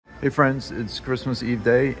Hey friends, it's Christmas Eve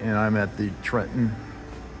day and I'm at the Trenton,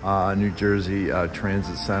 New Jersey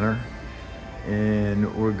Transit Center,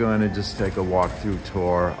 and we're going to just take a walk-through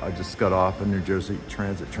tour. I just got off a New Jersey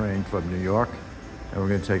Transit train from New York and we're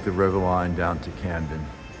going to take the River Line down to Camden.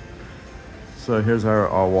 So here's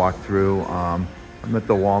our walk-through. I'm at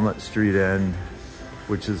the Walnut Street end,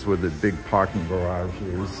 which is where the big parking garage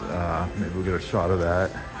is. Maybe we'll get a shot of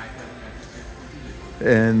that.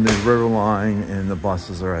 And the River Line and the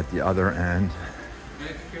buses are at the other end.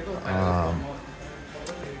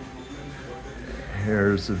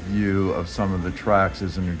 Here's a view of some of the tracks.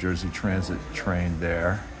 There's a New Jersey Transit train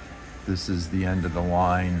there. This is the end of the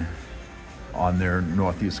line on their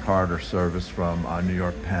Northeast Corridor service from New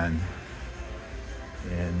York Penn.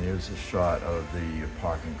 And there's a shot of the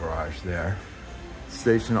parking garage there. The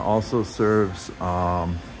station also serves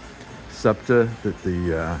SEPTA,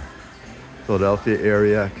 the Philadelphia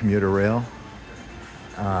area commuter rail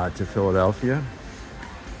to Philadelphia,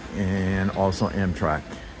 and also Amtrak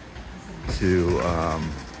to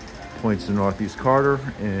points to Northeast Corridor,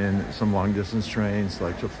 and some long distance trains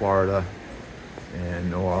like to Florida and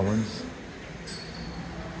New Orleans.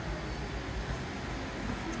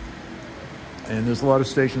 And there's a lot of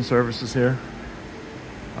station services here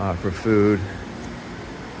for food,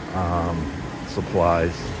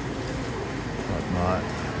 supplies, whatnot.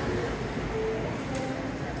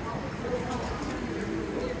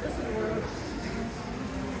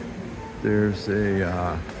 There's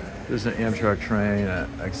an Amtrak train at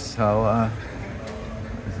Excella.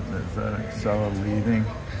 Is that Excella leaving?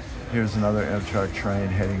 Here's another Amtrak train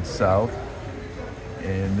heading south.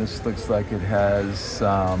 And this looks like it has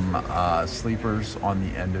some sleepers on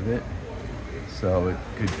the end of it. So it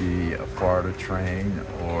could be a Florida train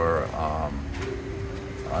or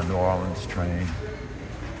a New Orleans train.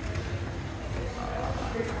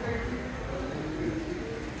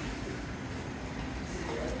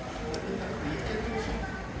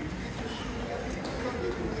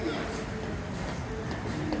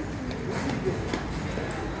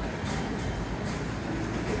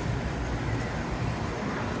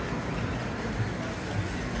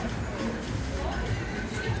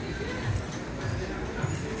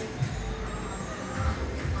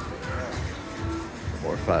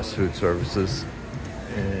 Or fast food services.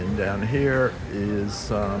 And down here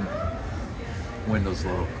is windows a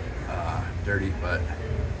little dirty, but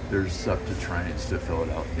there's SEPTA trains to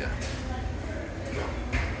Philadelphia.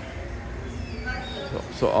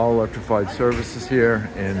 So all electrified services here.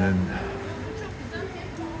 And then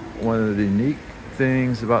one of the unique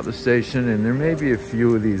things about the station, and there may be a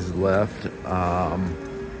few of these left,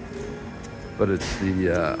 but it's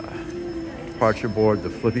the departure board, the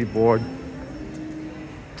Flippy Board.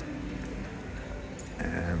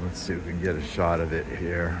 And let's see if we can get a shot of it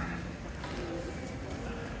here.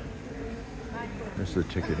 There's the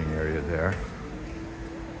ticketing area there.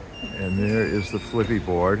 And there is the Flippy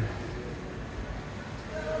Board.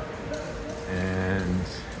 And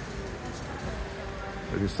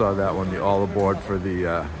I just saw that one, the all aboard for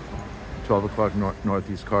the 12 o'clock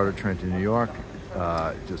Northeast Corridor, Trenton, New York.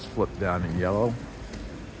 Just flipped down in yellow.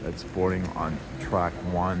 That's boarding on track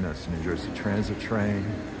 1. That's New Jersey Transit train.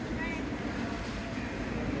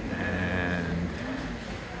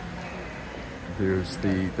 There's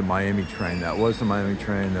the Miami train. That was the Miami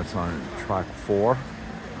train. That's on track 4.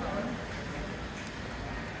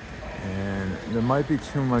 And there might be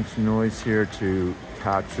too much noise here to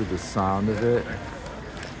capture the sound of it.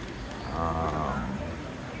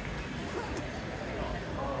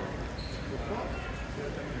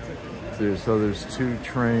 So there's 2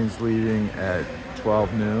 trains leaving at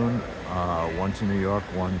 12 noon. One to New York,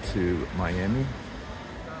 one to Miami.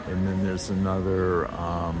 And then there's another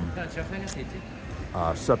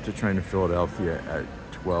SEPTA train to Philadelphia at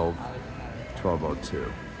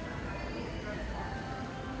 12:02.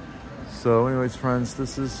 So anyways, friends,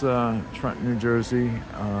 this is Trenton, New Jersey.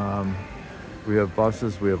 We have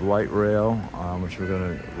buses, we have light rail, which we're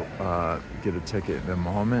going to get a ticket in a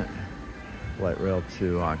moment. Light rail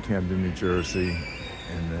to Camden, New Jersey.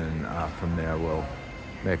 And then from there, we'll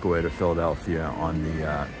make our way to Philadelphia on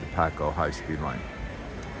the PACO high-speed line.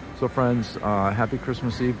 So friends, happy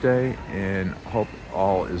Christmas Eve day, and hope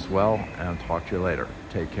all is well, and I'll talk to you later.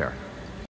 Take care.